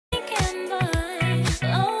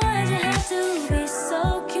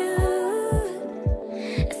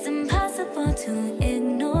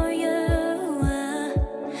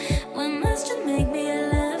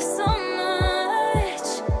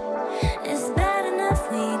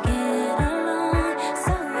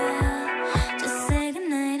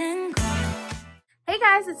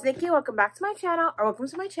it's Nikki. Welcome back to my channel, or welcome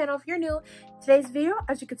to my channel if you're new. Today's video,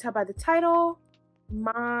 as you can tell by the title,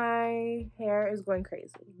 my hair is going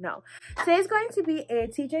crazy. No, today's going to be a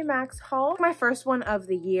TJ Maxx haul. My first one of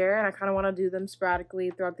the year, and I kind of want to do them sporadically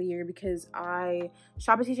throughout the year because I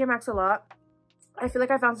shop at TJ Maxx a lot. I feel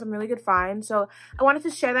like I found some really good finds, so I wanted to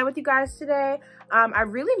share that with you guys today. I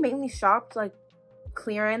really mainly shopped like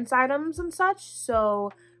clearance items and such,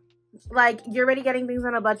 so like you're already getting things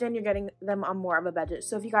on a budget and you're getting them on more of a budget.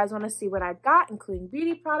 So if you guys want to see what I got, including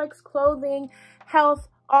beauty products, clothing, health,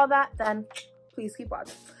 all that, then please keep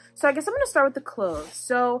watching. So I guess I'm going to start with the clothes.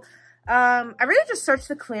 So I really just searched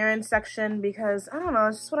the clearance section because I don't know,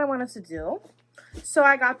 it's just what I wanted to do. So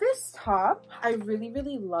I got this top. I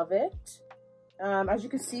really love it. As you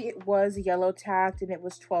can see, it was yellow tacked and it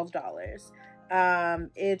was $12.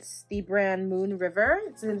 It's the brand Moon River.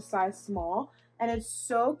 It's in a size small. And it's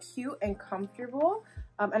so cute and comfortable,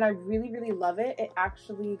 and I really love it. It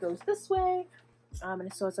actually goes this way,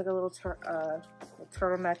 and so it's like a little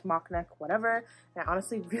turtleneck, mock neck, whatever. And I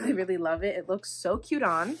honestly really love it. It looks so cute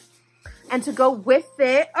on. And to go with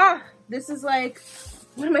it, this is like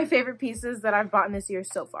one of my favorite pieces that I've bought in this year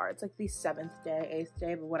so far. It's like the 7th day, 8th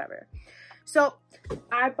day, but whatever. So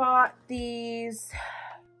I bought these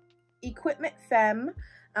Equipment Femme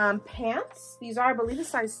pants. These are, I believe, a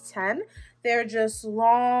size 10. They're just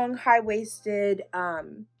long, high-waisted,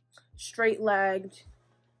 straight-legged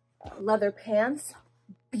leather pants.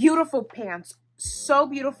 Beautiful pants. So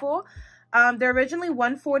beautiful. They're originally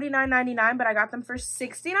 $149.99, but I got them for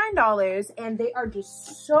 $69, and they are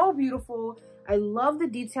just so beautiful. I love the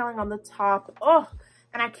detailing on the top. Oh,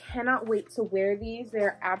 and I cannot wait to wear these.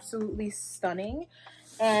 They're absolutely stunning.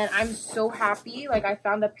 And I'm so happy, like, I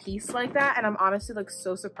found a piece like that, and I'm honestly, like,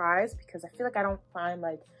 so surprised because I feel like I don't find,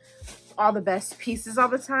 like, all the best pieces all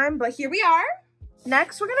the time, but here we are.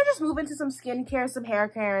 Next, we're gonna just move into some skincare, some hair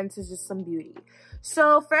care, and to just some beauty.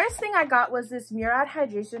 So first thing I got was this Murad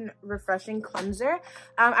Hydration Refreshing Cleanser.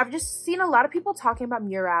 I've just seen a lot of people talking about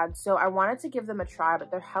Murad, so I wanted to give them a try,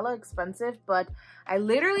 but they're hella expensive, but I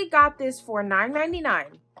literally got this for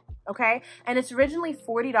 $9.99. Okay, and it's originally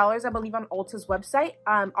 $40, I believe, on Ulta's website.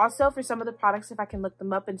 Also, for some of the products, if I can look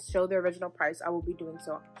them up and show the original price, I will be doing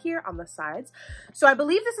so here on the sides. So I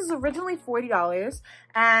believe this is originally $40,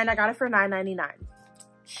 and I got it for $9.99.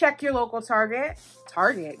 Check your local Target,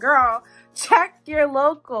 girl. Check your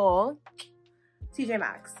local TJ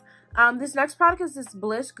Maxx. This next product is this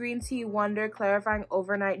Bliss Green Tea Wonder Clarifying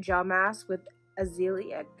Overnight Gel Mask with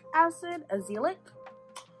azelaic acid.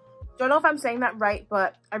 Don't know if I'm saying that right,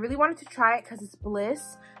 but I really wanted to try it because it's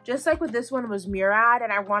Bliss. Just like with this one was Murad,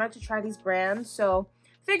 and I wanted to try these brands. So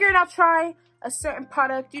figured I'll try a certain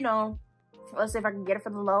product, you know, let's see if I can get it for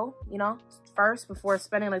the low, you know, first before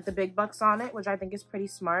spending like the big bucks on it, which I think is pretty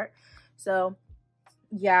smart. So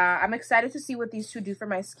yeah, I'm excited to see what these two do for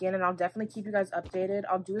my skin, and I'll definitely keep you guys updated.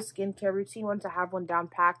 I'll do a skincare routine once I have one down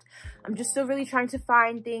packed. I'm just still really trying to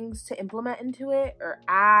find things to implement into it or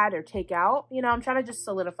add or take out. You know, I'm trying to just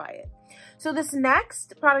solidify it. So this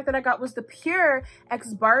next product that I got was the Pure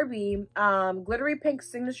X Barbie Glittery Pink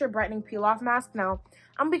Signature Brightening Peel Off Mask. Now,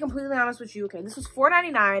 I'm gonna be completely honest with you. Okay, this was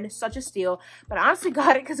 $4.99, such a steal, but I honestly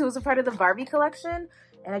got it because it was a part of the Barbie collection.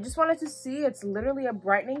 And I just wanted to see, it's literally a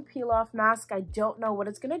brightening peel-off mask. I don't know what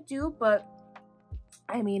it's going to do, but,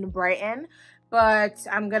 I mean, brighten. But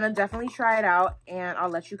I'm going to definitely try it out, and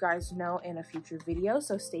I'll let you guys know in a future video,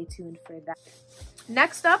 so stay tuned for that.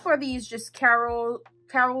 Next up are these just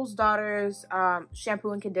Carol's Daughter's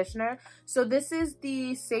shampoo and conditioner. So this is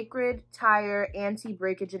the Sacred Tire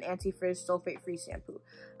Anti-Breakage and Anti-Frizz Sulfate-Free Shampoo.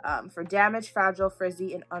 For damaged, fragile,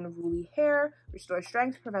 frizzy, and unruly hair. Restores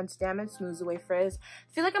strength, prevents damage, smooths away frizz.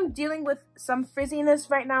 I feel like I'm dealing with some frizziness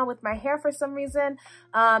right now with my hair for some reason.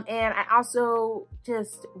 And I also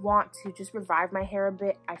just want to just revive my hair a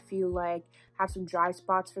bit. I feel like I have some dry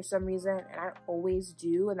spots for some reason, and I always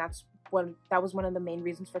do, and that was one of the main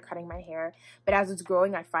reasons for cutting my hair. But as it's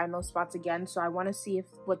growing, I find those spots again, so I want to see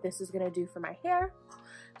what this is going to do for my hair.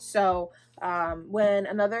 So when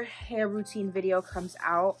another hair routine video comes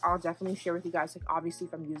out, I'll definitely share with you guys, like, obviously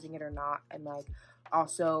if I'm using it or not. And like,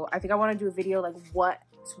 also, I think I want to do a video like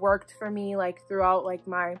what's worked for me, like throughout like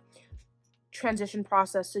my transition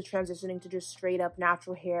process to transitioning to just straight up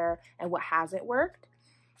natural hair, and what hasn't worked.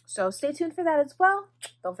 So stay tuned for that as well.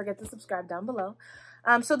 Don't forget to subscribe down below.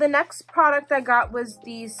 So the next product I got was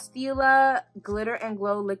the STILA Glitter and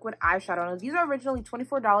Glow Liquid Eyeshadow. Now, these are originally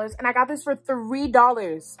 $24, and I got this for $3.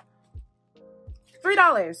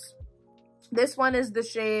 $3. This one is the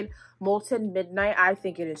shade Molten Midnight. I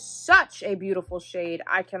think it is such a beautiful shade.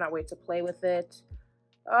 I cannot wait to play with it.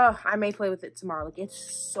 Oh, I may play with it tomorrow. Like,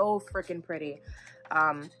 it's so freaking pretty.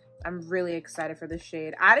 I'm really excited for this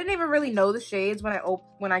shade. I didn't even really know the shades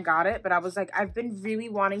when I got it, but I was like, I've been really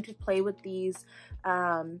wanting to play with these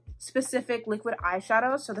specific liquid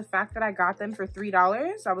eyeshadows. So the fact that I got them for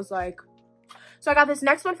 $3, I was like, so I got this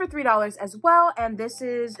next one for $3 as well, and this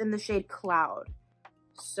is in the shade Cloud.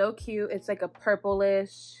 So cute. It's like a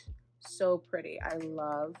purplish, so pretty. I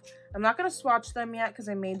love. I'm not gonna swatch them yet because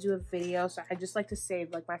I may do a video, so I just like to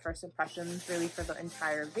save like my first impressions really for the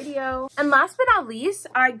entire video. And last but not least,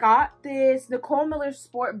 I got this Nicole Miller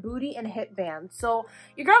Sport booty and hip band. So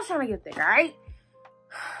your girl's trying to get thick, all right?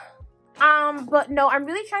 But no, I'm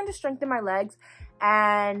really trying to strengthen my legs,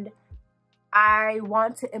 and I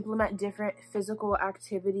want to implement different physical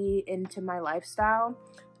activity into my lifestyle.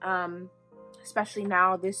 Especially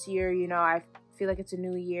now this year, you know, I feel like it's a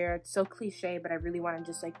new year. It's so cliche, but I really want to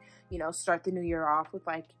just like, you know, start the new year off with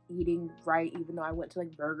like eating right, even though I went to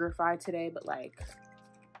like BurgerFi today, but like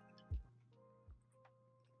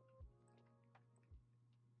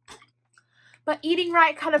eating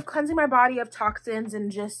right, kind of cleansing my body of toxins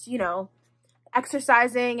and just, you know,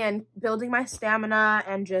 exercising and building my stamina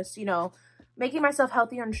and just, you know, making myself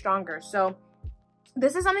healthier and stronger. So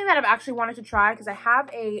this is something that I've actually wanted to try because I have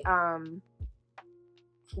a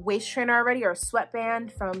waist trainer already, or a sweatband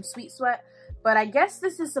from Sweet Sweat, but I guess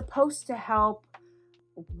this is supposed to help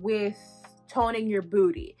with toning your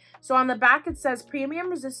booty. So on the back it says premium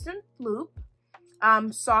resistant loop,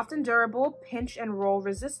 soft and durable, pinch and roll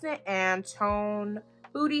resistant, and tone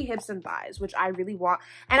booty, hips, and thighs, which I really want.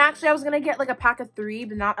 And actually I was gonna get like a pack of 3,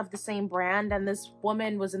 but not of the same brand, and this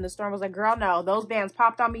woman was in the store and was like, girl, no, those bands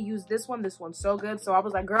popped on me, use this one's so good. So I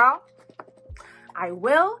was like, girl, I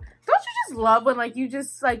will. Don't you just love when like you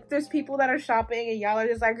just like there's people that are shopping and y'all are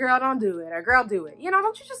just like, girl, don't do it, or girl, do it, you know?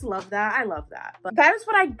 Don't you just love that? I love that. But that is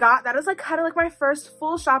what I got. That is like kind of like my first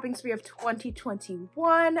full shopping spree of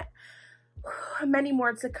 2021. Many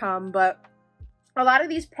more to come, but a lot of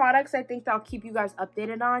these products I think that I'll keep you guys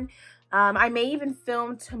updated on. I may even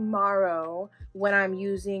film tomorrow when I'm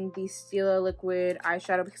using the STILA liquid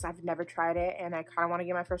eyeshadow because I've never tried it and I kind of want to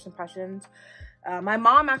get my first impressions. My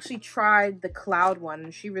mom actually tried the Cloud one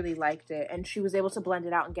and she really liked it, and she was able to blend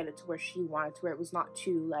it out and get it to where she wanted, to where it was not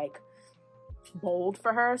too like bold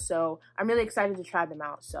for her. So I'm really excited to try them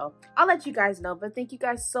out, so I'll let you guys know. But thank you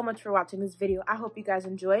guys so much for watching this video. I hope you guys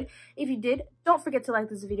enjoyed. If you did, don't forget to like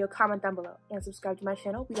this video, comment down below, and subscribe to my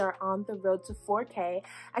channel. We are on the road to 4K.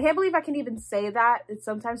 I can't believe I can even say that. It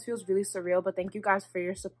sometimes feels really surreal, but thank you guys for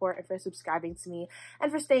your support and for subscribing to me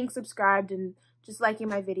and for staying subscribed and just liking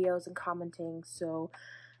my videos and commenting. So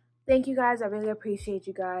thank you guys. I really appreciate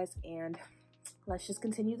you guys, and let's just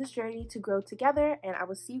continue this journey to grow together, and I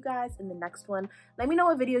will see you guys in the next one. Let me know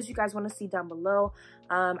what videos you guys want to see down below.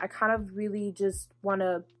 I kind of really just want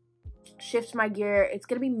to shift my gear. It's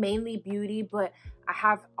going to be mainly beauty, but I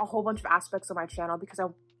have a whole bunch of aspects of my channel because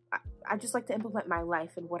I just like to implement my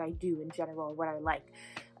life and what I do in general, what I like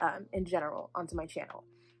in general onto my channel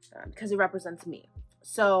because it represents me.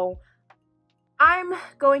 So I'm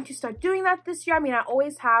going to start doing that this year. I mean, I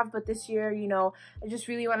always have, but this year, you know, I just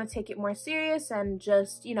really want to take it more serious and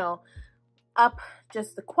just, you know, up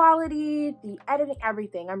just the quality, the editing,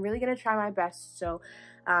 everything. I'm really going to try my best. So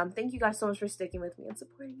thank you guys so much for sticking with me and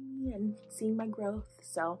supporting me and seeing my growth.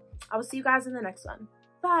 So I will see you guys in the next one.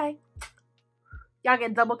 Bye. Y'all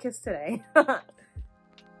get double kiss today.